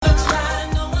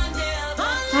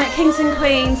Kings and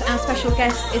Queens, our special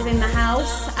guest is in the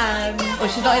house. Well,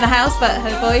 she's not in the house, but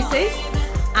her voice is.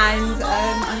 And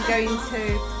I'm going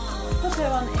to put her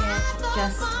on here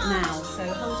just now. So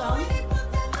hold on.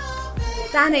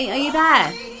 Danni, are you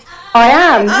there? I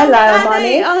am. Oh, hello, Danni.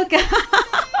 Bonnie. Oh,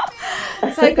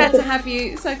 God. So glad to have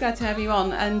you. So glad to have you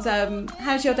on. And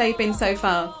how's your day been so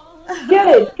far?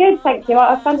 Good, thank you.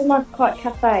 I found a nice quiet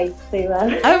cafe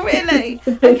to. Oh, really?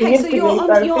 Okay, so you're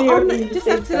on. Just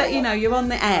have to let you know you're on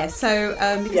the air. So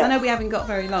because I know we haven't got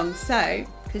very long. So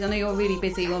because I know you're a really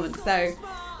busy woman. So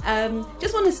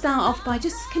just want to start off by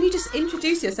can you just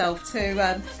introduce yourself to?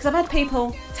 Because I've had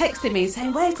people texting me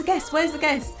saying, "Where's the guest? Where's the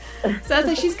guest?" So I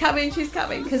say she's coming.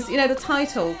 Because the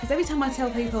title. Because every time I tell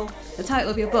people the title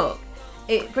of your book,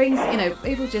 it brings,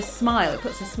 people just smile. It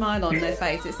puts a smile on their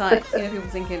face. It's like, people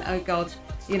thinking, oh God,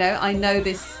 I know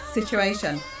this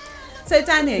situation. So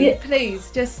Danni, please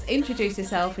just introduce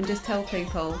yourself and just tell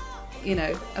people,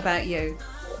 about you.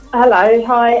 Hello,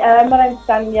 hi. My name's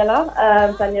Daniela,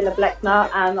 Daniela Blechner,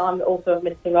 and I'm the author of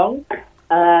Mr. Wrong.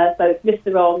 So it's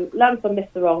Mr. Wrong, learned from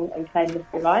Mr. Wrong and came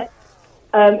Mr. Right.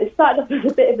 It started off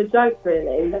as a bit of a joke,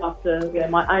 really, after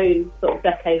my own sort of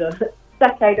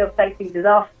decade of facing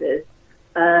disasters.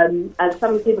 And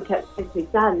some people kept saying to me,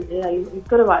 Dan, you've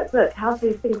got to write a book. How do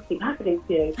these things keep happening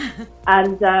to you?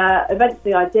 And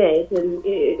eventually I did, and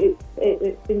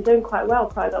it's been doing quite well.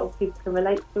 Quite a lot of people can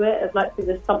relate to it. I'd like to think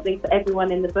there's something for everyone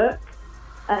in the book.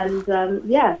 And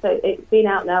so it's been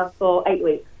out now for 8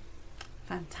 weeks.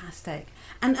 Fantastic.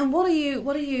 And what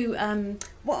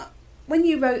when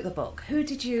you wrote the book, who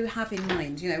did you have in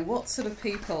mind? What sort of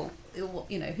people,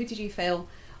 who did you feel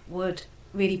would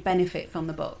really benefit from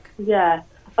the book? Yeah,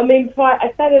 I mean,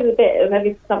 I said there's a bit of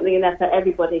maybe something in there for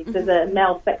everybody, because there's a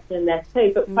male section in there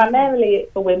too, but primarily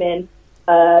it's for women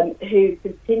who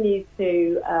continue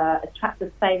to attract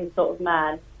the same sort of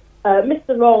man.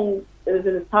 Mr. Wrong, it was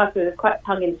in the title, it was quite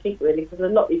tongue-in-cheek really, because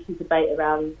there's a lot you can debate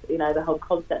around, the whole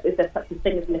concept. Is there such a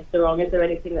thing as Mr. Wrong? Is there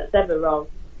anything that's ever wrong?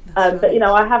 But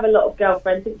I have a lot of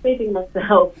girlfriends, including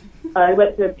myself. I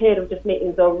went through a period of just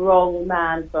meeting the wrong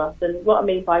man for us, and what I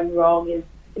mean by wrong is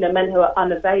men who are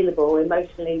unavailable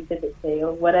emotionally, physically,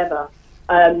 or whatever.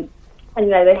 And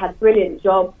they had brilliant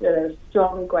jobs. They were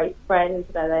strong, great friends.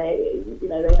 They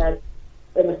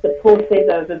were supportive, they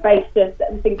were vivacious,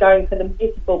 everything going for them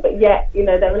beautiful. But yet,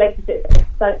 their relationships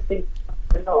don't seem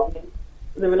to go on.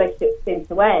 The relationships seem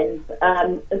to end.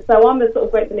 And so I'm a sort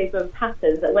of great believer of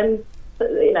patterns, that when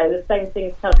the same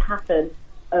things kind of happen,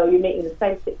 or you're meeting the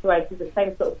same situations, the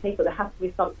same sort of people, there has to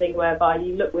be something whereby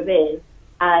you look within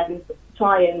and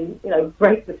try and,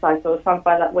 break the cycle, try and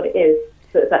find out what it is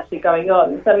that's actually going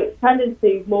on. So it's turned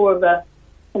into more of a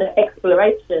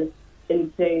exploration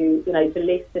into,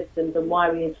 belief systems and why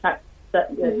we attract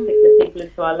certain particular people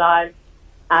into our lives.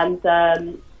 And,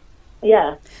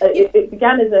 it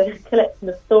began as a collection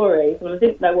of stories. Well, I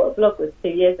didn't know what a blog was 2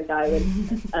 years ago,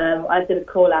 and I did a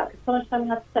call out because someone showed me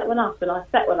how to set one up, and I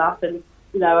set one up, and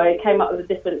I came up with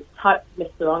the different types of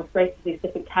Mr. Wrong, created these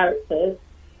different characters,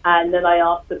 and then I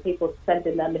asked the people to send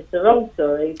in their Mr. Wrong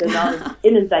stories, and I was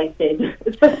inundated,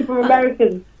 especially from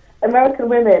American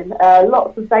women.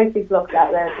 Lots of dating blogs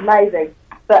out there. It's amazing.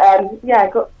 But I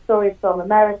got stories from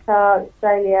America,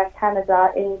 Australia,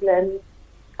 Canada, England.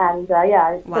 And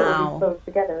I put all these stories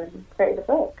together and created a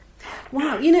book.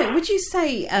 Wow, would you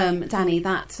say, Danni,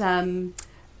 that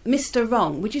Mr.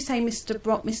 Wrong? Would you say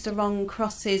Mr. Wrong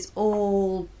crosses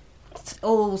all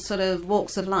sort of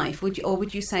walks of life?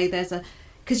 Would you say there's a,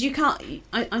 because you can't?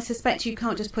 I suspect you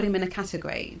can't just put him in a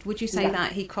category. Would you say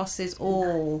that he crosses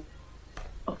all?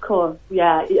 Of course,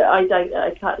 yeah.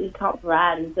 I can't. You can't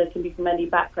brand. There can be from any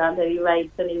background, any race,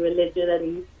 any religion,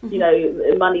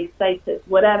 any money, status,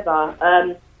 whatever.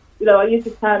 I used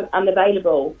the term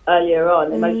unavailable earlier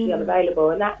on, emotionally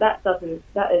unavailable, and that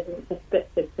isn't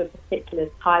prescriptive to a particular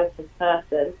type of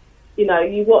person.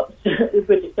 You watch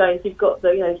Bridget Jones, you've got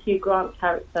the Hugh Grant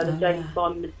character, the James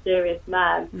Bond mysterious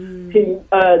man who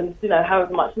earns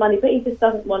however much money, but he just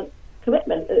doesn't want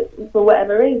commitment for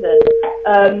whatever reason.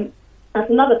 That's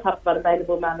another type of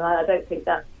unavailable man, and I don't think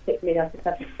that's particularly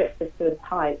prescriptive to a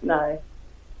type. No.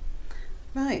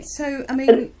 Right. So I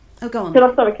mean. Oh, go on. Can I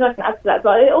add to that?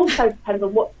 But it also depends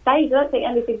on what stage. I don't think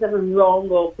anything's ever wrong,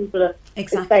 or people are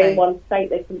stay in one state.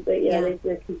 They can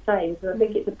change. And I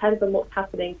think it depends on what's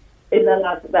happening in their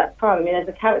lives at that time. I mean, there's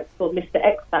a character called Mr.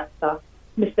 X Factor.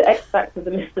 Mr. X Factor's a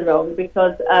Mr. Wrong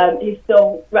because he's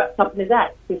still wrapped up in his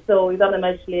act. He's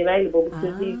unemotionally available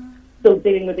because he's still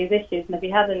dealing with these issues. And if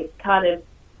he hasn't kind of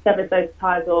severed those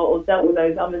ties or dealt with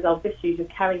those unresolved issues, you're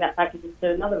carrying that baggage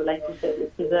into another relationship,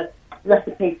 which is a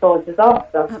recipe for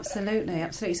disaster. Absolutely,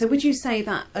 absolutely. So would you say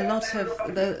that a lot of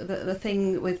the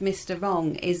thing with Mr.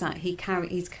 Wrong is that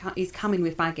he's coming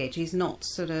with baggage? He's not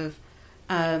sort of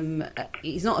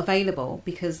he's not available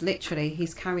because literally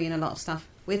he's carrying a lot of stuff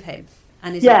with him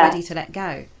and isn't ready to let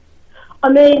go. I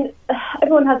mean,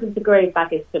 everyone has a degree of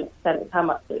baggage to an extent of how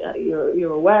much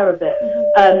you're aware of it.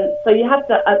 So you have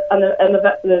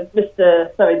the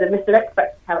Mr. X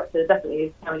Factor character definitely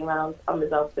is carrying around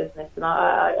unresolved business, and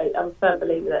I'm a firm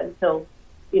believer that until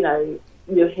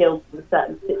you're healed from a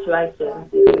certain situation,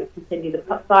 you continue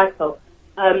the cycle.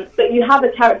 But you have a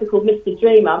character called Mr.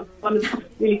 Dreamer. One of my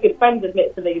really good friends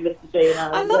admits to being Mr. Dreamer.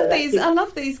 I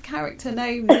love these character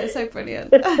names. They're so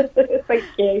brilliant. Thank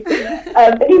you.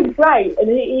 He was great, and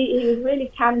he was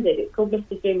really candid. It's called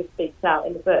Mr. Dreamer Speaks Out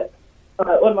in the book.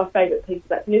 One of my favourite pieces.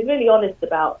 And he's really honest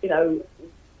about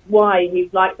why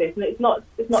he's like this, and it's not.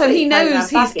 So he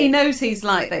knows he's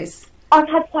like this. I've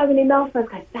had so many email friends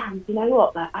go, damn, you know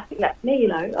what? I think that's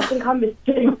me, I think I'm Mr.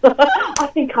 Dreamer. I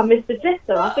think I'm Mr.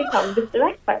 Drifter. I think I'm Mr.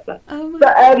 X Factor.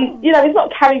 But, he's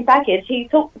not carrying baggage. He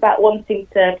talks about wanting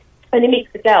to, when he meets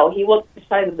a girl, he wants to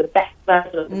show them the best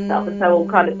version of himself. And so all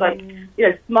kind of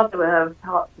smother her with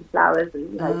hearts and flowers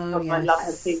and, I love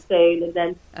her too soon. And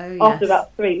then after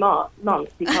about 3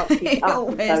 months, he can't keep it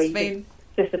up. So he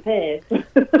disappears.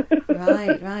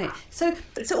 Right. So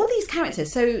all these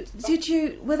characters. So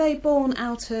were they born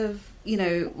out of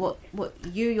what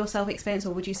you yourself experienced,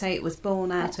 or would you say it was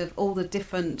born out of all the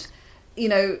different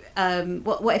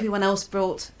what everyone else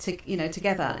brought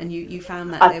together, and you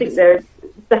found that? I think there's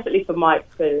definitely, from my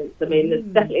experience. I mean, there's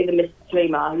definitely the Mr.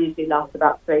 Dreamer who usually lasts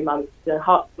about 3 months. The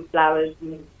hearts and flowers,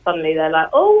 and suddenly they're like,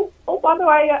 oh, by the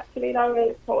way, actually, no,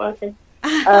 it's not working.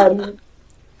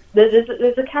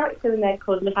 There's a character in there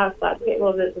called the House. I forget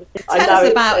what it was. Tell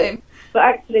us about him. But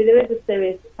actually, there is a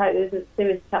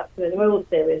serious chapter, and we're all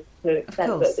serious to an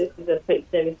extent, but this is a pretty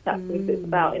serious chapter because it's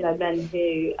about men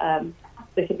who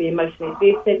they can be emotionally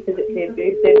abusive, physically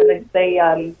abusive,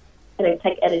 and they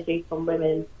take energy from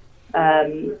women,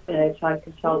 try and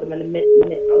control them and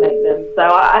manipulate them. So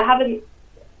I haven't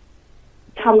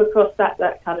come across that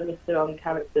kind of Mr. Wrong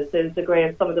character to the degree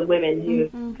of some of the women who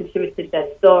have contributed their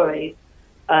stories.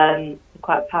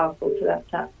 Quite powerful to that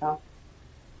chapter.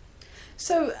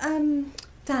 So,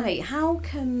 Danni, how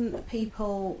can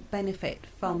people benefit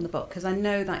from the book? Because I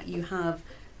know that you have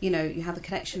a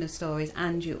collection of stories,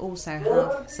 and you also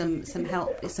have some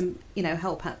help,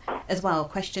 help as well,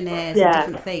 questionnaires and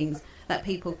different things that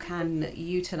people can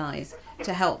utilise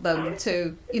to help them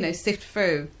to, sift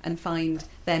through and find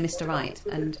their Mr. Right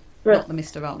and not the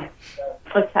Mr. Wrong.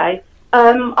 Okay.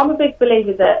 I'm a big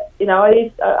believer that,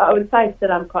 I would say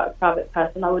that I'm quite a private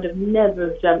person. I would have never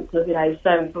dreamt of,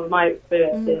 sharing from my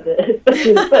experiences,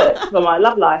 especially in the book, from my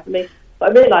love life. But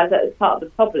I realised that as part of the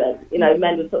problem,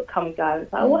 men would sort of come and go and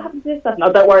say, oh, what happened to this stuff?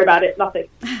 No, don't worry about it, nothing.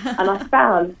 And I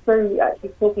found through actually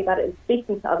talking about it and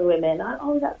speaking to other women,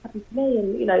 that's happened to me,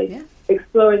 and,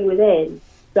 exploring within,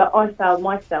 that I found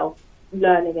myself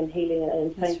learning and healing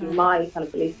and changing my kind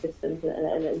of belief systems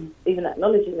and even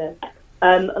acknowledging them.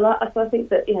 So I think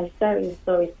that sharing the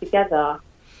stories together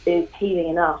is healing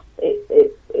enough.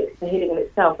 It's a healing in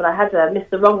itself. And I had a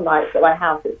Mr. Wrong night at my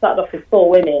house. It started off with 4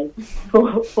 women,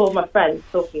 four of my friends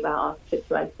talking about our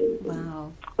situations,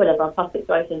 whatever our past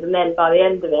situations. And then by the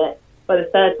end of it, by the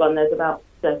third one, there's about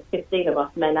 15 of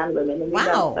us, men and women, and we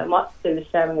learned so much through the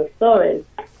sharing of stories.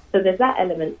 So there's that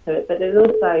element to it, but there's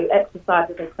also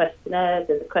exercises and questionnaires.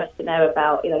 There's a questionnaire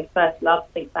about, first love.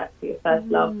 Think back to your first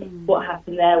love. What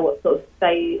happened there? What sort of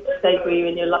stage were you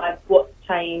in your life? What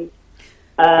changed?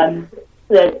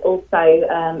 There's also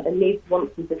a needs,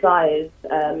 wants and desires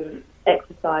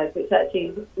exercise, which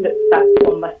actually looks back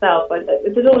on myself. I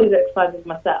did all these exercises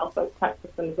myself. I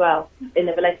practice them as well in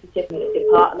a relationship with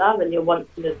your partner and your wants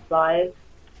and desires.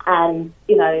 And,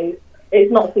 it's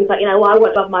not things like, I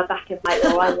won't love my back if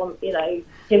or I want, him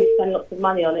to spend lots of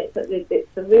money on it. But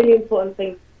it's a really important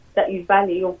thing that you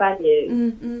value your values.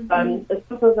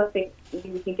 Sometimes I think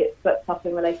we can get swept up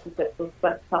in relationships or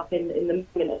swept up in the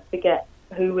minute, forget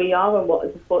who we are and what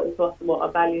is important to us and what our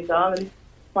values are. And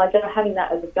by having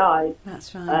that as a guide,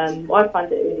 that's right. I find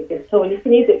it a really good tool. And you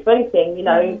can use it for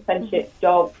anything, friendship,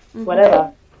 job,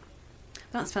 whatever.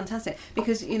 That's fantastic,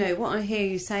 because what I hear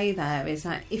you say there is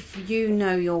that if you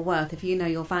know your worth, if you know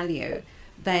your value,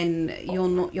 then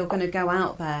you're going to go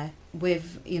out there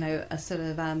with a sort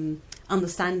of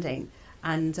understanding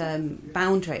and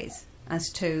boundaries as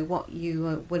to what you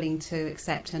are willing to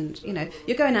accept, and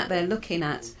you're going out there looking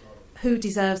at who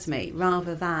deserves me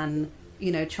rather than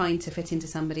you know, trying to fit into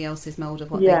somebody else's mould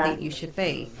of what they think you should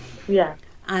be. Yeah.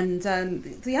 And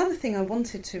the other thing I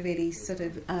wanted to really sort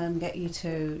of get you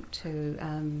to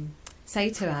say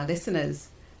to our listeners,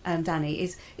 Danni,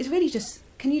 is really just,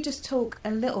 can you just talk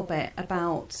a little bit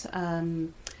about,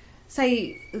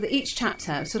 say, each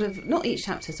chapter, sort of, not each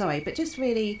chapter, sorry, but just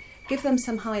really give them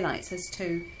some highlights as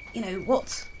to, you know,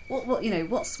 what you know,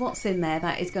 what's in there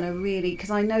that is going to really, because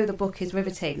I know the book is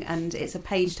riveting and it's a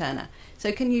page turner.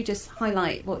 So can you just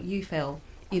highlight what you feel,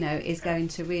 you know, is going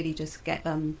to really just get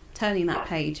them turning that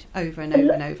page over and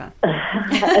over and over?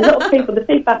 A lot of people, the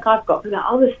feedback I've got,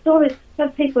 like, the stories,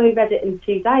 there's people who read it in 2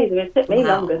 days. I mean, it took me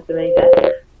longer to read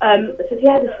it. So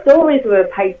yeah, the stories were a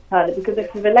page turner because I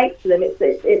can relate to them.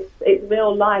 It's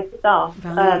real life stuff.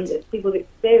 Right. It's people's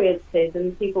experiences,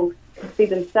 and people see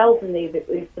themselves in these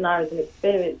scenarios and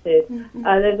experiences.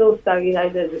 There's also, you know,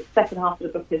 the second half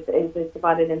of the book is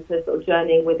divided into sort of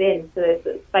journeying within, so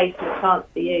there's space and a chance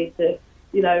for you to,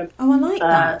 you know, I like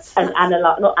that. And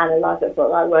not analyse, that's not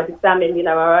the right word, examine, you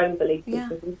know, our own belief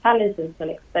systems and challenge them to an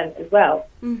extent as well.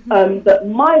 But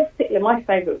my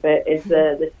favourite bit is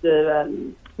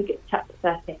I think it's chapter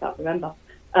 30, I can't remember.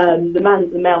 The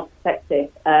male perspective.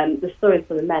 The stories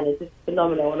from the men is just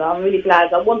phenomenal, and I'm really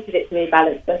glad. I wanted it to be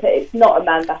balanced, but it's not a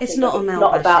man bashing. It's not a male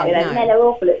bashing. It's not about, you know, no. men are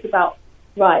awful. It's about,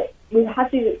 right, we've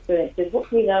had these experiences. What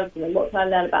can we learn from them? What can I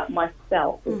learn about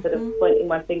myself instead of pointing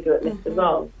my finger at Mr.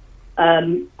 Wrong?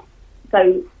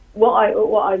 So what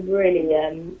I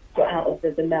really got out of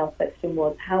the male section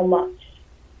was how much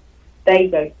they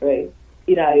go through.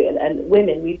 You know, and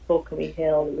women, we talk and we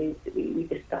heal, and we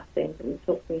discuss things and we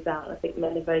talk things out. And I think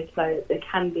men are very closed. They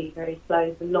can be very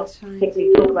closed and not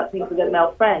particularly talk about things with their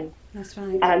male friends. That's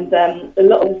right. And a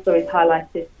lot of the stories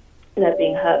highlighted, you know,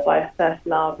 being hurt by a first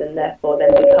love and therefore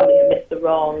then becoming a Mr.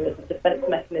 Wrong as a defence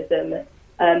mechanism.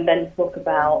 And then talk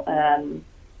about,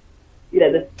 you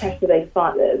know, the pressure they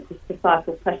find, the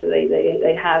societal pressure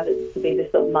they have to be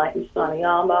this sort of knight in shining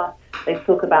armour. They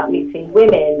talk about meeting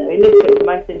women. I mean, this is the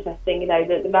most interesting, you know,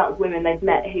 the amount of women they've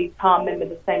met who tar men with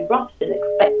the same brush and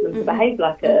expect them to behave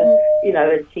like a, you know,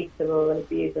 a cheater or an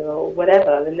abuser or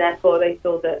whatever, and therefore they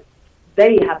feel that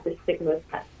they have this stigma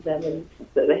attached to them and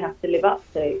that they have to live up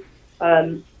to.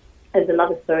 There's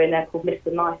another story in there called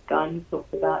Mr. Nice Guy, who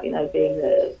talks about, you know, being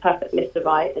the perfect Mr.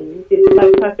 Right, and is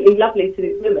so perfectly lovely to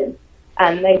these women,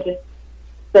 and they just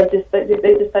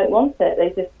don't want it. They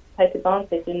just take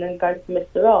advantage and then go to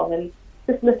Mr. Wrong. And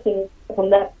just looking from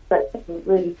that perspective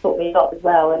really taught me a lot as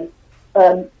well. And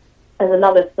there's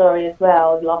another story as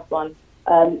well, the last one,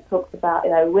 talks about,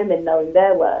 you know, women knowing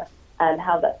their worth and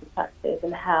how that's attractive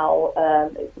and how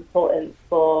it's important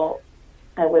for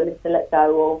women to let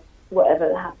go of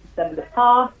whatever happened to them in the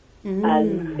past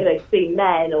and, you know, see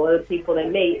men or the people they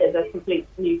meet as a complete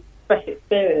new, fresh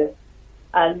experience.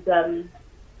 And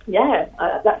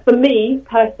that for me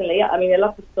personally, I mean, I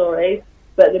love the stories,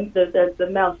 but the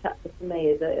male chapter for me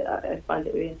is I find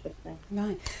it really interesting.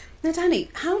 Right. Now, Danni,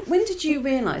 when did you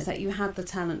realise that you had the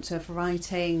talent of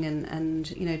writing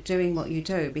and you know, doing what you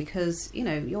do? Because, you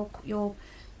know,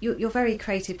 you're a very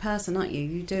creative person, aren't you?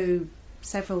 You do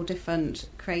several different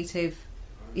creative,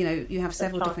 you know, you have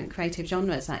several different creative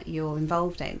genres that you're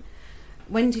involved in.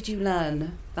 When did you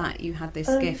learn that you had this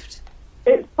gift?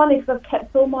 It's funny because I've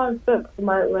kept all my books when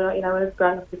I was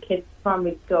growing up as a kid in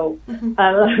primary school. And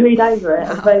I read over it.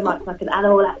 I was very much like an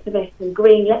animal activist and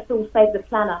green. Let's all save the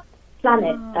planet.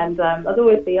 And I'd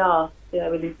always be asked, you know,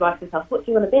 with these writing stuff, what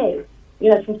do you want to be? You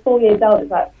know, from 4 years old,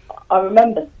 it's like I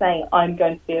remember saying I'm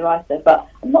going to be a writer, but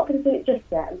I'm not going to do it just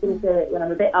yet. I'm going to do it when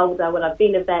I'm a bit older, when I've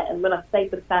been a vet, and when I've saved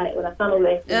the planet, when I've done all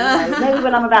this. You know, maybe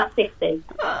when I'm about 50.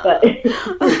 But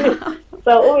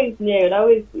so I always knew, and I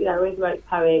always wrote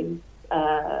poems.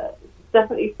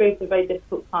 Definitely through some very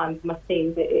difficult times in my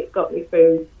teens, it got me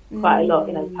through quite a lot,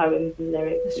 you know, poems and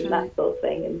lyrics and that sort of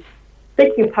thing. And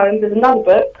speaking of poems, there's another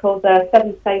book called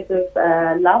 7 Shades of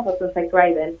Love. I was going to say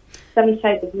Grey then. 7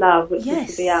 Shades of Love, which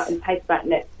is to be out in paperback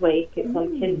next week. It's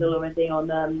on Kindle already on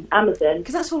Amazon.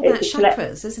 Because that's all about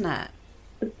chakras, isn't it?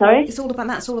 Sorry? That's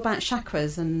all about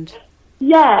chakras and...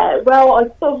 Yeah, well, I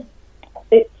sort of...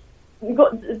 We've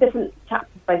got different chapters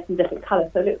based in different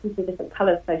colours, so it looks into different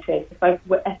colour associations, both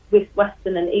with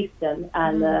Western and Eastern,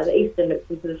 and the Eastern looks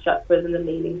into the chakras and the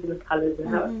meanings and the colours and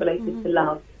how it's related to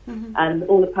love. And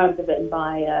all the poems are written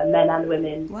by men and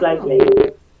women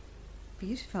globally.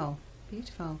 Beautiful,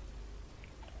 beautiful.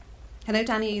 Hello,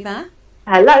 Danni, are you there?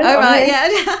 Hello. Oh, right,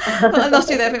 yeah. Well, I lost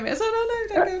you there for a minute. So no,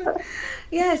 don't go.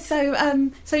 Yeah,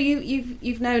 so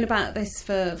you've known about this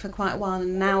for quite a while,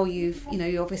 and now you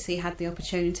obviously had the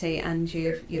opportunity, and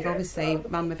you've obviously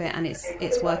run with it, and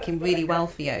it's working really well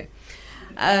for you.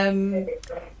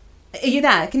 Are you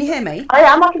there? Can you hear me? I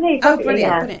am. I can hear you. Oh,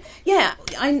 brilliant, brilliant. Yeah,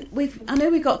 I know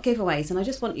we've got giveaways, and I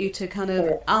just want you to kind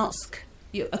of ask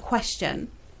you a question,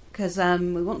 because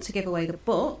we want to give away the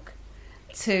book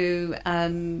to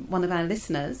one of our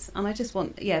listeners, and I just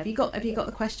want, have you got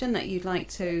the question that you'd like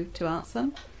to ask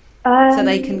them, so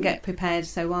they can get prepared,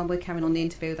 so while we're carrying on the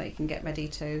interview they can get ready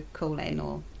to call in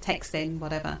or text in,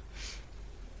 whatever.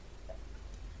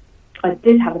 I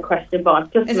did have a question, but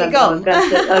I've just Is it gone?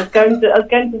 I was going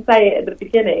to say it at the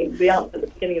beginning, the answer at the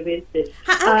beginning of the interview.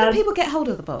 How can people get hold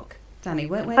of the book, Danni?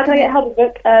 Where how can I get hold of the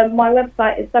book? My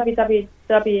website is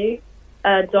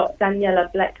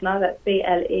www.daniela.Blechner, that's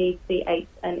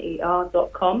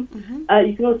BLECHNER.com.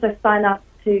 You can also sign up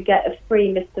to get a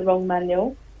free Mr. Wrong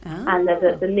manual, and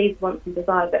there's the needs, wants and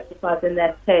desires exercise in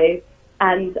there too,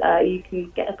 and you can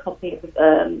get a copy of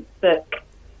the book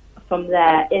from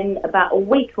there in about a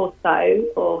week or so,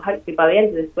 or hopefully by the end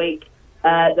of this week.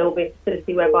 There will be a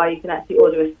facility whereby you can actually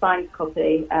order a signed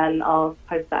copy, and I'll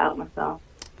post that out myself.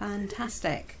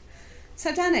 Fantastic.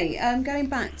 So Danni, going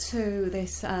back to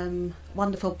this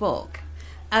wonderful book,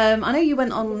 I know you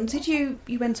went on. You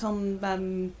went on?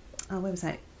 Where was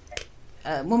it?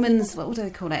 Women's, what do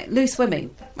they call it? Loose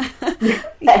swimming.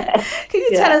 Yeah. Can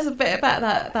you tell us a bit about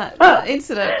that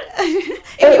incident?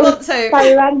 If you want to. So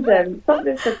random.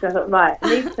 Something said to me, I thought, right,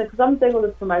 because I'm doing all the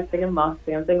promoting and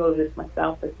marketing, I'm doing all of this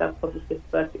myself, as self-published this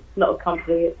book. It's not a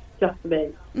company, it's just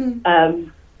me.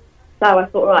 So I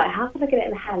thought, right, how can I get it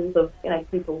in the hands of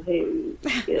people who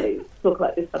talk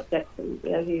about this subject and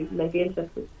who may be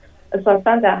interested? And so I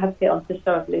found out how to get onto the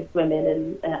show of Loose Women,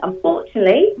 and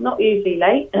unfortunately, not usually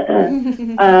late,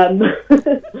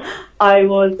 I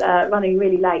was running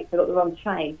really late, so I got the wrong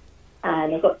train,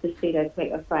 and I got to the studio to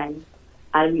meet my friend,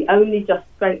 and we only just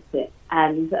scraped it,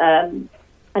 and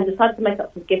decided to make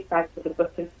up some gift bags with a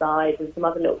book inside and some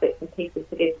other little bits and pieces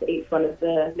to give to each one of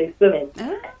the Loose Women.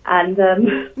 And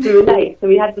we were late, so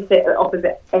we had to sit at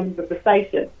opposite ends of the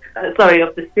station, of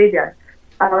the studio.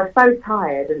 And I was so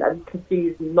tired and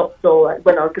confused and not sure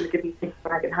when I was going to give him this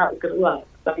bag and how it was going to work.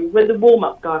 So when the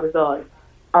warm-up guy was on,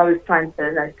 I was trying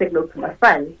to signal to my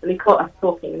friend, and he caught us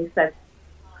talking, and he said,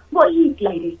 "What are you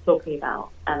ladies talking about?"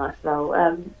 And I said, "Well,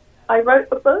 I wrote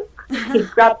a book." He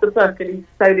grabbed the book and he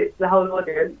showed it to the whole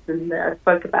audience, and I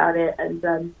spoke about it, and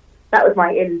that was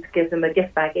my in to give them a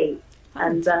gift bag each.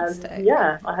 Fantastic. And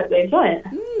I hope they enjoy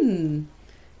it.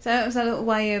 So it was a little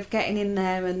way of getting in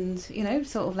there and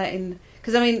sort of letting.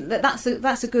 Because I mean that's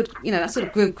a good that sort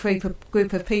of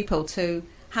group of people to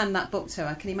hand that book to.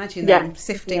 I can imagine them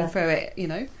sifting through it,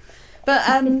 But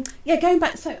going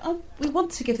back. So we want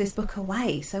to give this book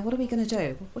away. So what are we going to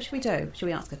do? What should we do? Should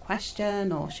we ask a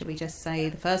question, or should we just say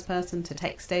the first person to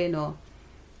text in? Or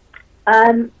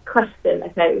question.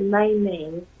 Okay, it may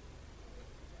mean.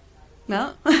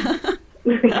 No.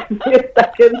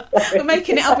 We're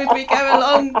making it up as we go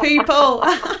along, people.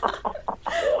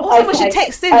 Also, we should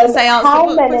text in and say answer.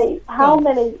 How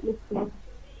many listeners?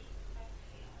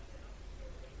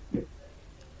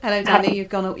 Hello, Danni. You've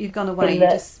gone away. You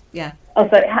just Oh,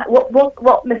 sorry.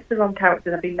 What Mr. Wrong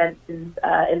characters have been mentioned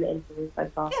in the interview so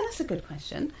far? Yeah, that's a good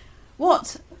question.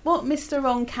 What Mr.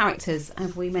 Wrong characters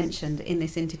have we mentioned in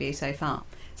this interview so far?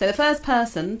 So the first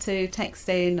person to text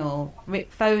in or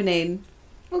phone in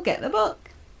will get the book,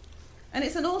 and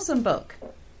it's an awesome book.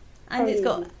 And it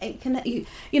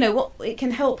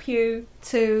can help you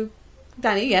to,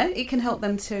 Danni, it can help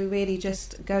them to really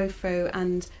just go through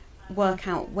and work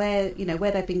out where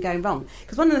they've been going wrong.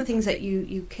 Because one of the things that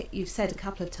you've said a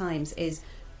couple of times is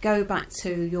go back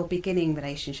to your beginning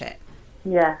relationship.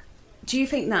 Yeah. Do you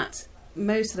think that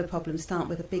most of the problems start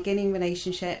with a beginning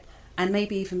relationship, and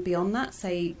maybe even beyond that,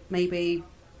 say maybe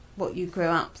what you grew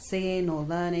up seeing or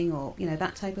learning, or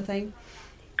that type of thing?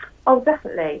 Oh,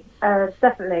 definitely.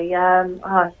 Definitely. That's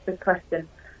a good question.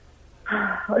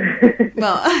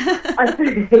 Well, I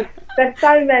think there's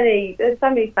so many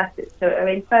facets to it. I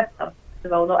mean, first of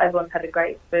all, not everyone's had a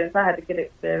great experience. I had a good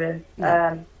experience.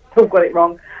 All got it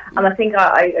wrong, and I think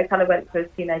I kind of went through a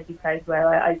teenage phase where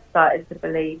I started to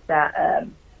believe that I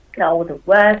wasn't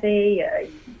worthy.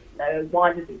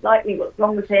 Why does he like me? What's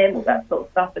wrong with him? All that sort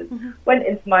of stuff, and went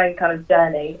into my own kind of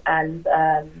journey, and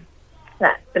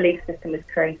that belief system was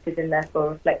created and therefore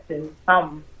reflecting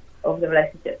some of the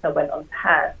relationships I went on to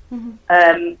have.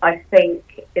 I think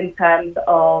in terms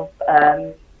of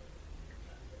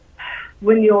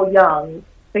when you're young,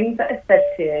 things that are said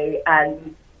to you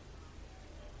and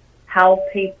how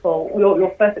people,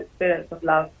 your first experience of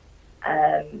love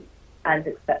and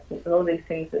acceptance and all these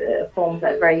things that are formed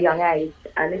at a very young age,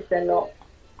 and if they're not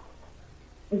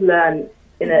learned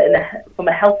from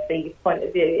a healthy point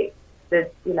of view, there's,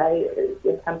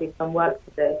 there can be some work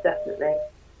to do, definitely.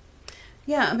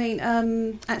 Yeah, I mean,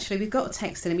 actually, we've got a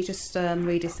text in. Let me just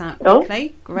read this out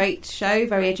quickly. Great show,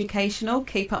 very educational.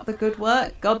 Keep up the good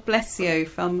work. God bless you,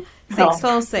 from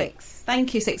 646.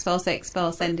 Thank you, 646,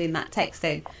 for sending that text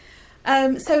in.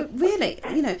 So really,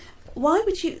 why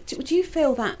would you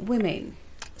feel that women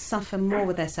suffer more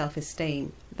with their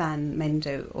self-esteem than men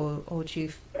do, or do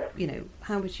you,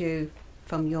 how would you,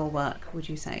 from your work, would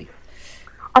you say?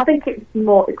 I think it's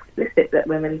more explicit that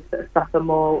women suffer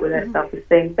more with their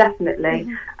self-esteem,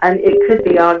 definitely. And it could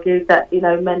be argued that,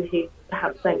 men who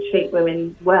perhaps don't treat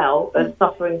women well are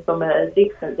suffering from a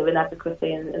deep sense of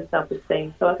inadequacy and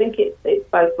self-esteem. So I think it's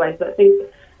both ways. But I think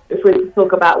if we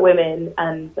talk about women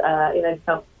and,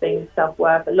 self-esteem,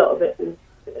 self-worth, a lot of it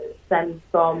stems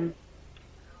from,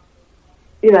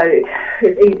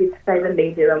 it's easy to say the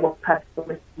media and what perfect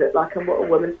women should look like and what a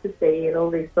woman should be and all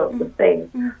these sorts of things.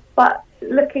 But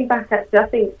looking back, actually, I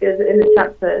think in the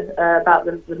chapter about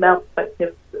the male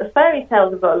perspective, fairy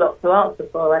tales have got a lot to answer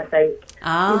for, I think.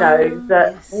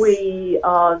 We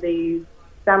are these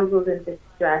damsels in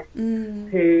distress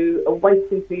who are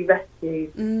waiting to be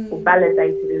rescued or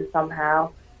validated in somehow.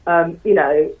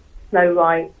 Snow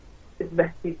White is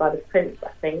rescued by the prince, I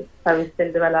think. So is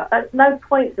Cinderella. At no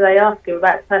point do they ask him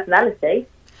about his personality.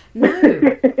 No.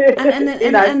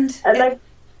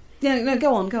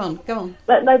 Go on.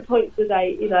 At no point do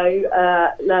they,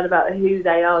 learn about who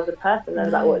they are as a person, learn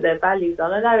about what their values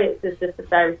are. I know it's just a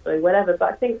fairy story, whatever,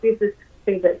 but I think these are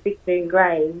things that deeply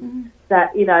ingrained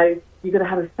that, you're going to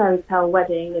have a fairy tale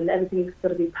wedding and everything's got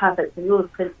to be perfect and you're the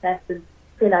princess and,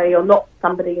 you're not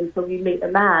somebody until you meet a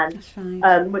man. That's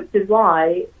right. Which is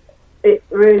why it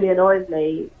really annoys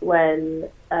me when,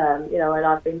 when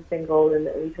I've been single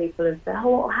and people have said,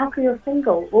 oh, how come you're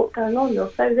single? What's going on?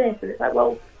 You're so this. And it's like,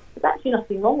 well, there's actually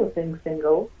nothing wrong with being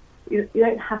single. You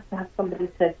don't have to have somebody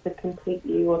to complete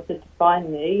you or to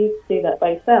define you. You do that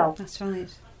by yourself. That's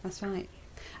right.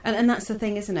 And that's the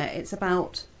thing, isn't it? It's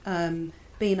about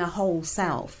being a whole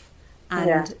self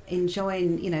and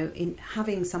enjoying, in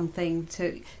having something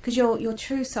to, because your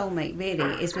true soulmate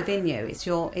really is within you. It's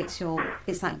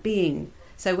that being.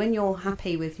 So when you're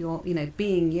happy with your,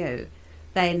 being you,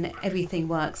 then everything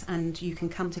works and you can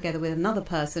come together with another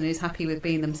person who's happy with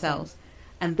being themselves.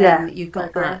 And then you've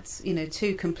got that,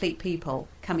 two complete people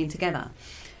coming together.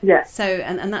 Yeah. So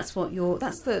and that's what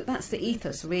that's the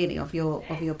ethos really of your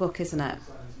book, isn't it?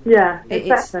 Yeah,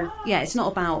 exactly. It's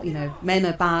not about men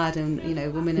are bad and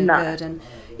women are good and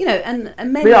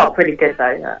and men. We are pretty good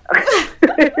though. Yeah.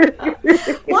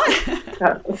 Why?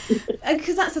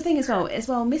 Because that's the thing as well.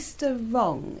 Mr.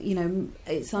 Wrong.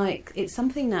 It's like it's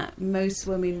something that most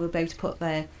women will be able to put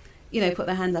their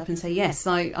hand up and say yes,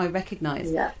 I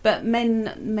recognise. Yeah. But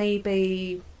men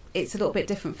maybe it's a little bit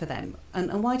different for them.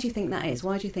 And why do you think that is?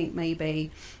 Why do you think maybe?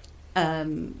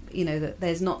 That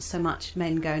there's not so much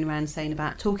men going around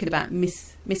talking about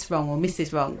Miss Wrong or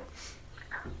Mrs. Wrong.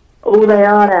 Oh, they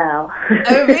are now.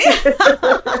 Oh,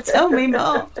 really? Tell me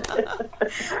more.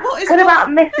 What about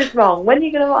Mrs. Wrong? When are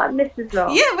you going to write Mrs.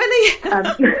 Wrong? Yeah, when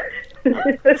are you?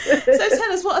 So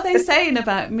tell us, what are they saying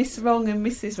about Miss Wrong and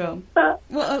Mrs. Wrong?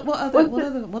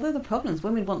 What are the problems?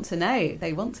 Women want to know.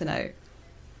 They want to know.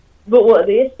 But what are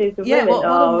the issues of women? What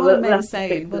are men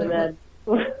saying?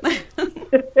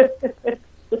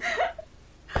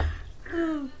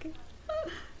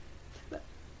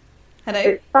 Hello.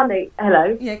 It's funny.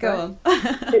 Hello. Yeah, go on.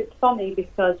 It's funny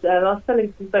because I was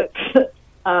selling some books at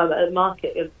the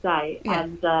market the other day,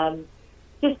 and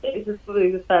it was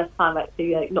probably the first time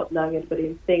actually not knowing anybody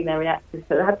and seeing their reactions.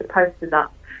 So they had the posters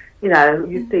up.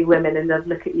 You see women and they'll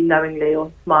look at you knowingly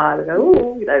or smile and go,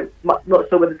 oh, not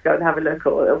sure whether to go and have a look,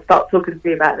 or they'll start talking to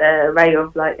you about their array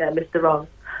of Mr. Wrong.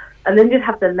 And then you'd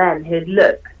have the men who'd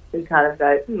look and kind of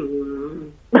go,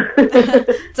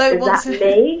 Is that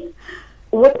me?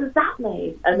 What does that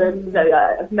mean? And then,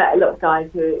 I've met a lot of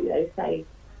guys who, say,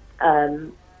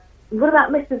 what about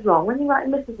Mrs. Wrong? When you write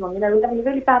Mrs. Wrong, we're having a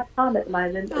really bad time at the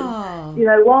moment. And,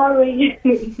 why are we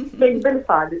being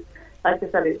vilified? Like I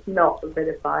said, it's not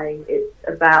vilifying. It's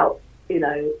about,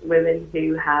 women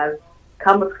who have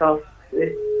come across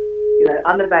this,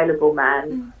 unavailable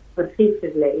man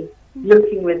repeatedly,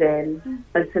 looking within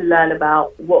and to learn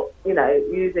about what,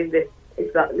 using this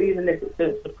experience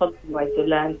as a positive way to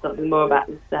learn something more about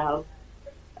themselves.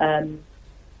 In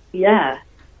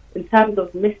terms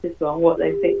of Mrs. Wrong, what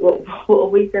they think, what are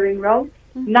we doing wrong?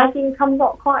 Nagging comes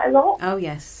up quite a lot. Oh,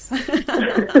 yes.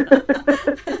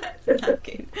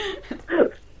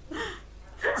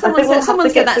 Someone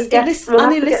said that's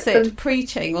unillicit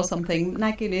preaching or something.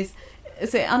 Nagging is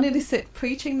it unillicit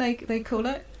preaching they call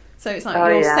it? So it's like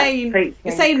preaching,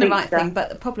 you're saying the right thing, but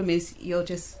the problem is you're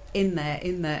just in there,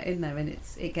 and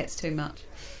it gets too much.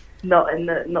 Not in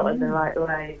the right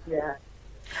way, yeah.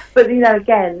 But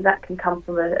again, that can come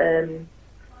from a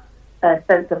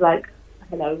sense of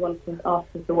wanting to ask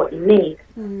for what you need,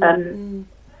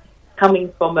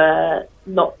 coming from a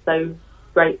not so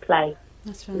great place.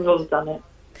 That's right. We've all done it.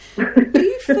 Do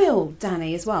you feel,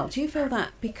 Danny, as well? Do you feel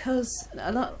that because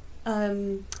a lot?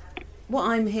 What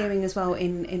I'm hearing as well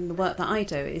in the work that I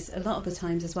do is a lot of the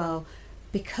times as well,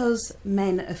 because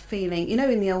men are feeling,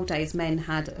 in the old days, men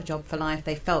had a job for life.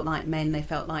 They felt like men. They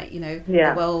felt like,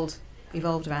 the world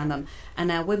evolved around them. And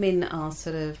now women are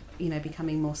sort of,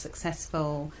 becoming more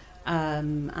successful.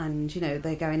 And,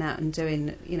 they're going out and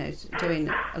doing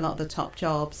a lot of the top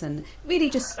jobs, and really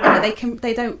just,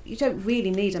 you don't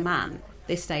really need a man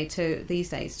these days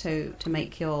to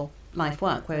make your life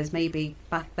work, whereas maybe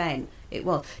back then it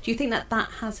was. Do you think that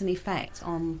has an effect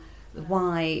on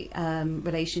why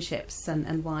relationships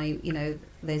and why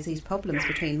there's these problems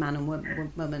between man and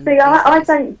woman? See, I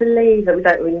don't believe that we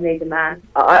don't really need a man.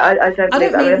 I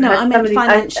meant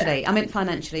financially. I meant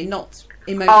financially, not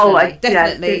emotionally.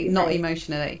 Definitely not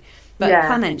emotionally, but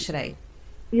financially.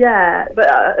 Yeah, but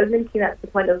I'm thinking that's the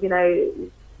point of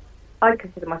I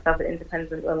consider myself an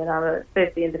independent woman. I'm a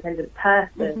fiercely independent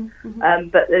person,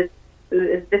 but there's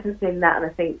a difference between that and I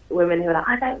think women who are like,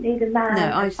 I don't need a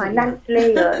man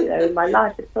financially or in my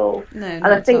life at all. No, and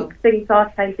I think things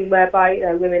are changing whereby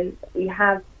women we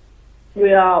have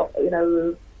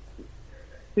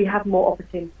more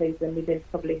opportunities than we did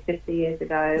probably 50 years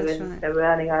ago. That's and right. we're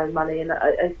earning our own money, and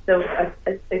I do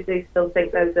still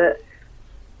think though that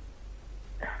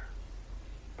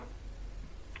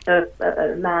a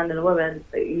man and a woman,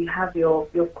 you have your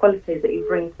qualities that you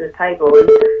bring to the table, and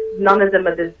none of them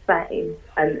are the same,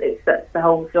 and that's the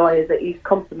whole joy, is that you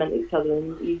complement each other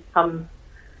and you come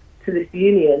to this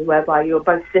union whereby you're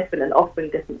both different and offering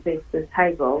different things to the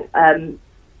table.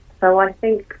 So I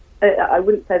think I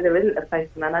wouldn't say there isn't a place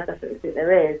for man. I definitely think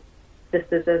there is,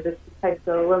 just as there's a place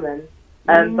for a woman.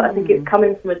 But I think it's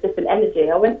coming from a different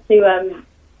energy. I went to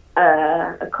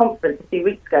a conference a few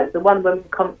weeks ago, the One Woman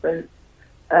Conference.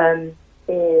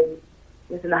 It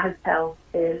was in a hotel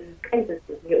in Cambridge.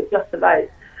 It was just about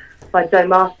by Joe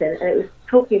Martin, and it was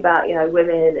talking about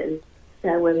women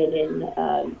and women in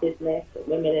business,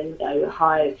 women in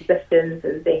high positions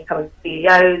and becoming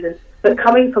CEOs, but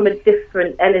coming from a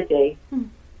different energy.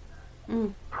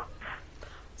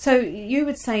 So you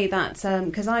would say that,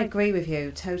 because I agree with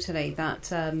you totally,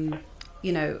 that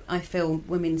I feel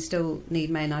women still need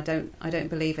men. I don't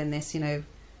believe in this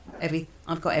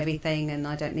I've got everything and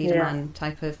I don't need a man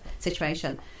type of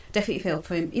situation. Definitely feel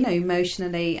for him,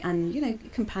 emotionally and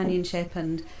companionship,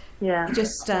 and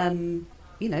just I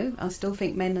still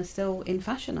think men are still in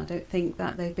fashion. I don't think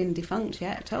that they've been defunct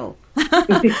yet at all.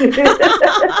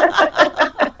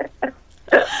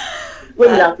 We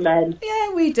love men.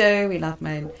 Yeah, we do. We love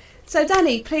men. So,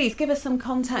 Danny, please give us some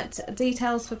contact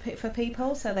details for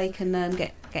people so they can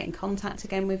get in contact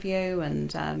again with you,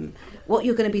 and what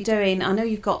you're going to be doing. I know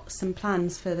you've got some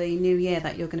plans for the new year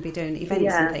that you're going to be doing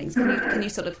events and things. Can you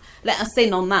sort of let us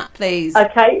in on that, please?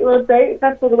 Okay, well, so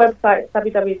first of all, the website is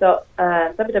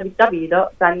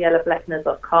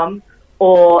www.danielablechner.com,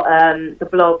 or the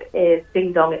blog is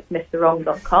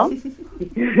dingdongitsmrwrong.com.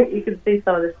 You can see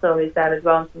some of the stories there as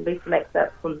well, and some recent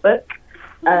excerpts from the book.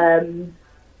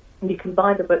 You can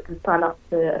buy the book and sign up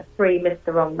to a free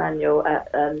Mr. Wrong manual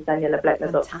at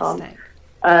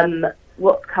danielablechner.com.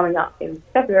 What's coming up in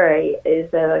February is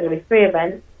there are going to be 3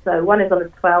 events. So one is on the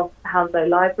 12th at Hounslow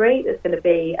Library. There's going to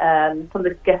be some of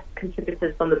the guest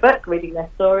contributors from the book reading their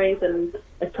stories, and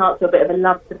a chance for a bit of a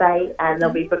love debate, and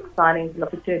there'll be book signings and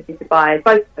opportunity to buy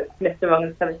both books, Mr. Wrong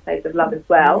and 7 Shades of Love as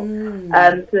well.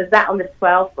 So there's that on the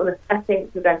 12th. On the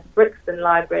 13th, we're going to Brixton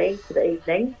Library for the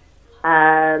evening.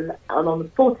 And on the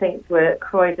 14th, we're at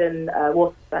Croydon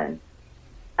Waterstones.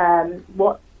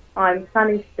 What I'm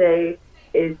planning to do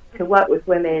is to work with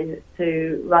women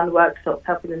to run workshops,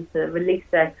 helping them to release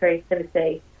their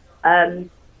creativity and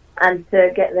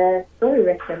to get their story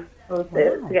written, or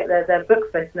to get their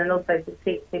books written, and also to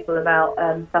teach people about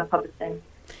self-publishing.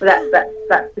 But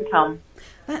that's to come.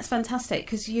 That's fantastic,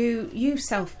 because you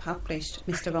self-published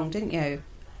Mr. Wrong, didn't you?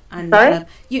 And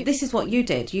this is what you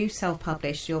did. You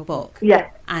self-published your book.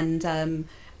 Yes. And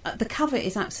the cover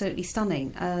is absolutely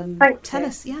stunning. Tell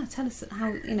us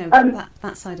how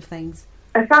that side of things.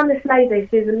 I found this lady.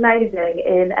 She's amazing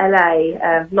in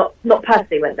LA. Not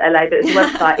personally went to LA, but it's a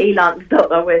website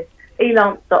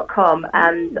elance.com,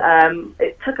 and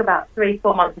it took about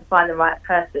 3-4 months to find the right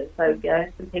person. So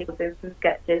some people doing some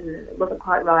sketches, and it wasn't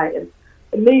quite right. And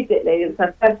immediately, it was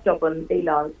her first job on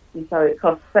Elance, and so it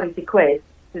cost 70 quid,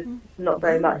 which is not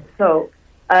very much at all.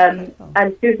 And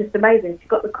she was just amazing. She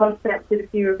got the concept, did a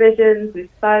few revisions, we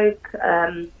spoke,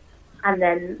 and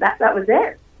then that was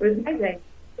it. It was amazing.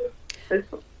 It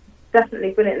was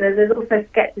definitely brilliant. There's also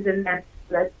sketches in there.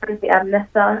 There's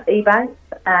Nessa Ebanks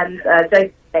and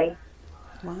Josephine.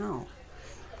 Wow.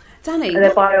 Danni, and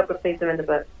their biographies are in the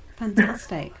book.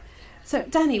 Fantastic. So,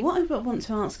 Danni, what I want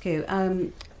to ask you,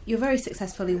 you're very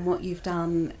successful in what you've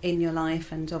done in your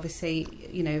life, and obviously,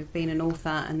 you know, being an author,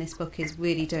 and this book is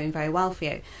really doing very well for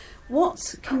you.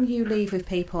 What can you leave with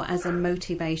people as a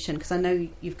motivation? Because I know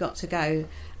you've got to go.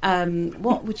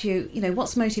 What would you know,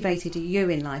 what's motivated you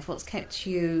in life? What's kept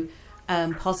you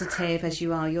positive as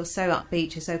you are? You're so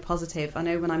upbeat, you're so positive. I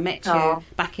know when I met you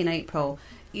back in April,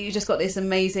 you just got this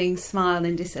amazing smile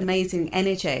and this amazing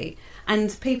energy.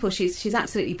 And people, she's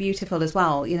absolutely beautiful as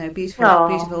well. You know,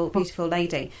 beautiful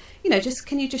lady. You know,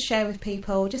 can you just share with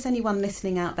people, just anyone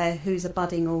listening out there who's a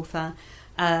budding author,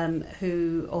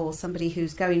 or somebody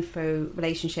who's going through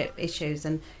relationship issues,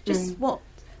 and just what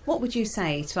would you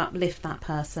say to uplift that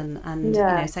person and you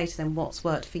know, say to them what's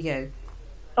worked for you?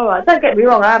 All right, don't get me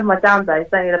wrong, I have my down days,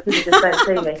 saying that people just don't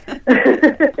see me.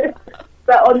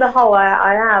 But on the whole,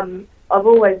 I've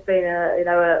always been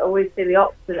always see the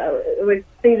opposite. I always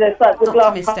see the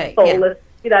glass half full. Of,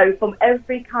 you know, from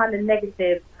every kind of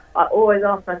negative, I always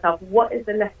ask myself, what is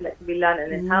the lesson that can be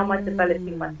learned in this? How am I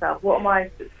developing myself? What am I,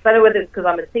 whether it's because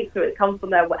I'm a teacher, it comes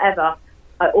from there, whatever.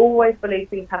 I always believe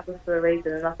things happen for a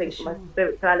reason, and I think my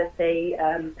spirituality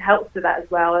helps with that as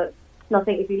well. And I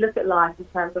think if you look at life in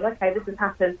terms of, okay, this has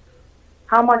happened,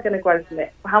 how am I going to grow from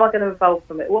it? How am I going to evolve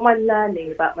from it? What am I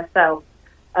learning about myself?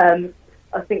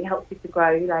 I think it helps you to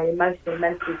grow, you know, emotionally,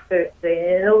 mentally, spiritually,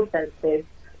 in all senses,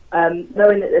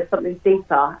 knowing that there's something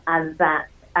deeper, and that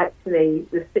actually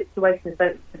the situations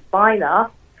don't define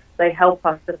us, they help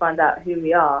us to find out who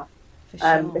we are,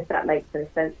 if that makes any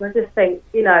sense. And I just think,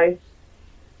 you know,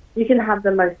 you can have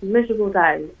the most miserable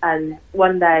day, and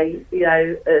one day, you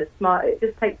know, it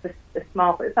just takes a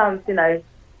smile. It sounds, you know,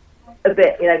 a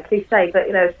bit, you know, cliche, but,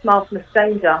 you know, a smile from a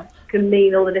stranger can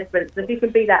mean all the difference. If you can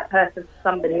be that person for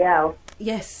somebody else,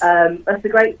 yes, that's a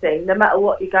great thing. No matter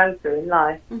what you're going through in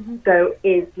life, there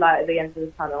is light at the end of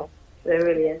the tunnel. There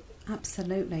really is.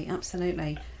 Absolutely. You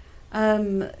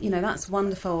know, that's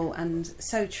wonderful and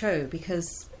so true,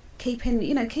 because keeping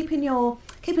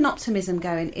optimism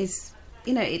going is,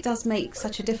 you know, it does make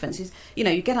such a difference. You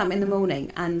know, you get up in the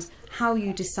morning, and how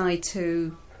you decide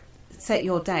to set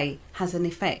your day has an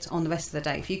effect on the rest of the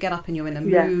day. If you get up and you're in a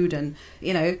mood, and,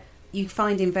 you know, you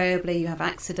find invariably you have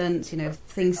accidents, you know,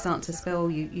 things start to spill,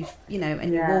 you know,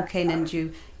 and you walk in and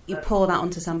you pour that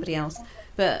onto somebody else.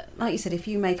 But like you said, if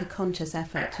you make a conscious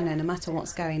effort, you know, no matter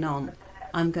what's going on,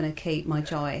 I'm going to keep my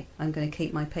joy, I'm going to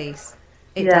keep my peace.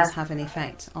 It does have an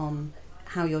effect on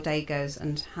how your day goes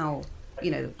and how,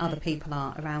 you know, other people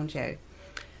are around you.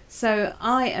 So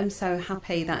I am so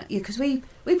happy that because we've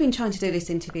been trying to do this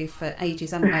interview for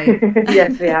ages, haven't we?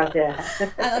 Yes, we have. Yeah.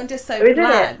 And I'm just so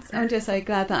glad. I'm just so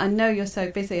glad that I know you're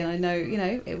so busy, and I know, you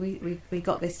know, we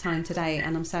got this time today,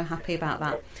 and I'm so happy about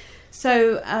that.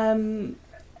 So,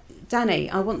 Danni,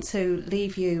 I want to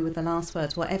leave you with the last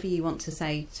words, whatever you want to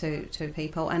say to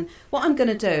people. And what I'm going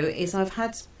to do is, I've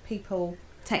had people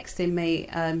texting me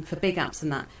for big ups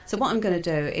and that. So what I'm going to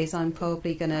do is, I'm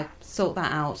probably going to sort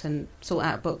that out and sort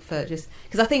out a book for, just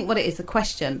because I think what it is, the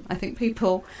question, I think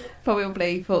people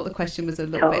probably thought the question was a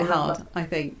little bit hard, I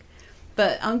think.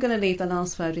 But I'm going to leave the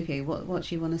last word with you. What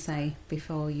do you want to say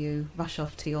before you rush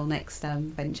off to your next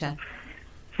venture?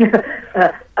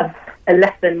 A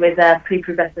lesson with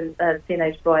prepubescent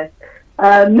teenage boys.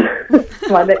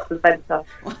 My next adventure.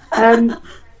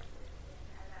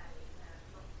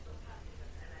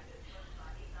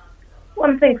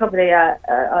 One thing probably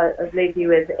I'd leave you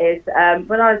with is,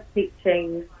 when I was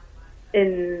teaching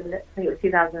in, I think it was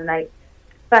 2008,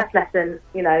 first lesson,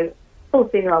 you know,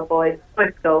 14-year-old boys,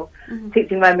 boys school,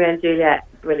 teaching Romeo and Juliet,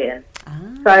 brilliant.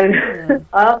 So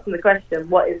I asked them the question,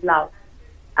 what is love?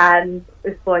 And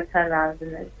this boy turned around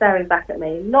and staring back at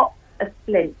me, not a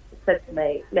flinch, said to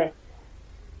me, Liz,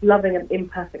 loving an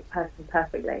imperfect person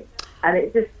perfectly. And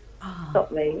it just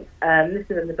stopped me. This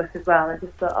is in the book as well. And I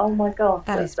just thought, oh my gosh.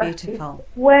 That is beautiful.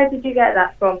 Where did you get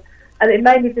that from? And it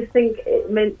made me just think it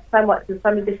meant so much on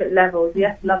so many different levels.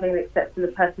 Yes, loving and accepting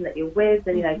the person that you're with,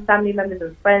 and, you know, family members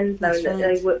and friends, knowing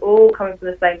that we're all coming from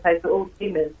the same place, we're all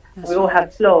humans. We all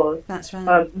have flaws. That's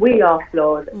right. We are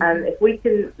flawed, and if we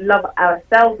can love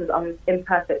ourselves as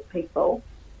imperfect people,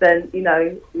 then, you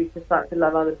know, we can start to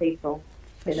love other people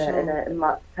in a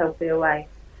much healthier way.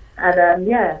 And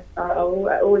it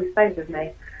always stays with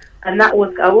me. And that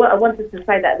was, I wanted to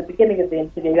say that at the beginning of the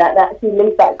interview, that actually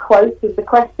leave that quote as the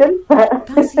question.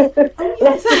 Let's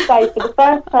just say, for the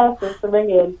first person to ring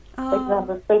in, they can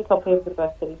have a free copy of the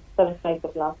book, and 7 Shades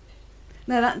of Love.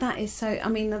 No, that is so, I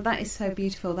mean, that is so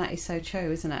beautiful. That is so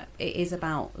true, isn't it? It is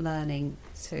about learning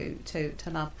to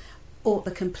love, or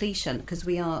the completion, because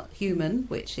we are human,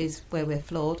 which is where we're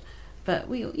flawed, but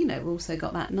we, you know, we've also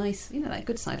got that nice, you know, that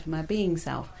good side from our being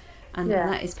self. And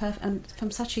that is perfect, and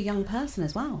from such a young person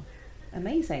as well.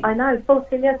 Amazing. I know,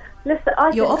 14 years. Listen,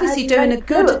 you are obviously doing a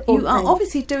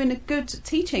good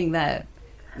teaching there,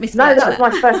 Miss No, Blechner. that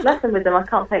was my first lesson with them. I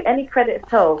can't take any credit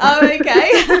at all. Oh,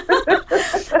 okay.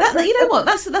 You know what?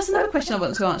 That's another question I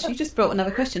want to answer. You just brought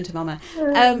another question to Mama.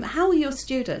 How are your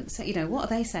students? You know, what are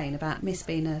they saying about Miss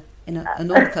being an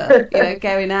author? You know,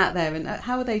 going out there, and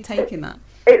how are they taking that?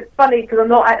 It's funny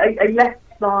because I left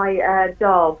my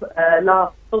job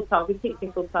last full-time. I've been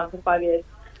teaching full-time for 5 years.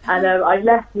 And I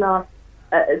left last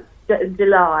in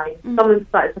July. Someone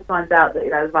started to find out that, you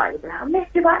know, I was writing about, Miss,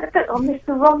 you're writing a book on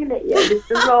Mr. Wrong in it. Yeah,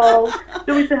 Mr. Wrong. Do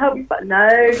you want me to help you? But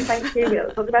no, thank you.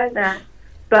 We'll talk about it now.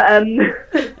 But so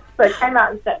it came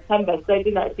out in September, so I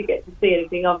didn't actually get to see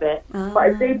anything of it. But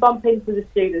I do bump into the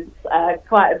students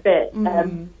quite a bit,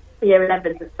 year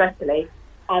 11s especially.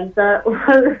 And one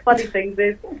of the funny things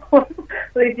is, one of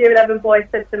these year 11 boys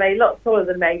said to me, a lot taller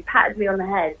than me, patted me on the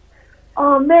head.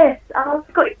 Oh, Miss,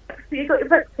 you got your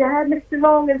books, yeah, Mr.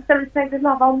 Wrong and 7 Shades of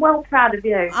Love. I'm well proud of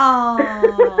you.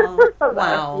 Oh,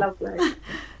 wow. That's lovely.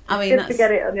 I mean, good to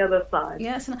get it on the other side.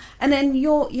 Yeah, and then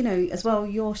you're, you know, as well,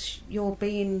 you're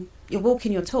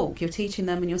walking your talk. You're teaching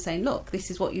them, and you're saying, look,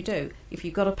 this is what you do. If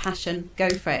you've got a passion, go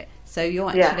for it. So you're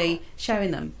actually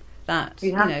showing them that,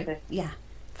 you know, yeah,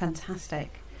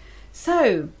 fantastic.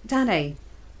 So, Danni,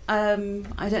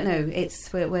 I don't know.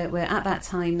 We're at that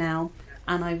time now.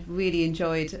 And I've really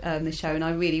enjoyed the show, and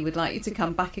I really would like you to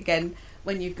come back again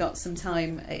when you've got some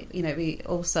time. You know, it'd be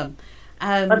awesome.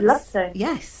 I'd love to.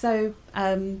 Yes. So,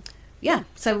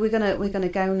 So we're gonna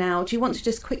go now. Do you want to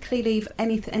just quickly leave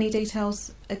any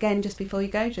details again just before you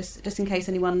go, just in case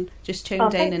anyone just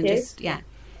tuned in and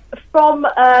From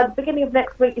the beginning of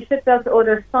next week, you should be able to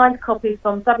order a signed copy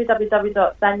from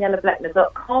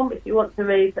www.danielablechner.com. If you want to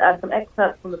read some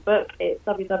excerpts from the book, it's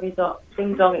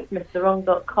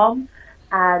www.dingdongitsmrwrong.com.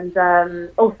 And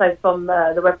also from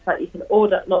the website, you can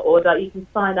you can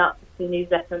sign up to the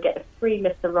newsletter and get a free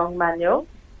Mr. Wrong manual.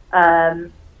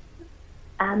 And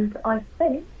I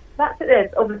think that's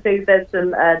it. Obviously, there's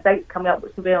some dates coming up,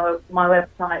 which will be on my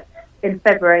website in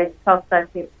February, 12th,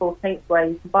 13th, 14th, where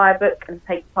you can buy a book and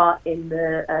take part in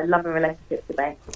the love and relationship debate.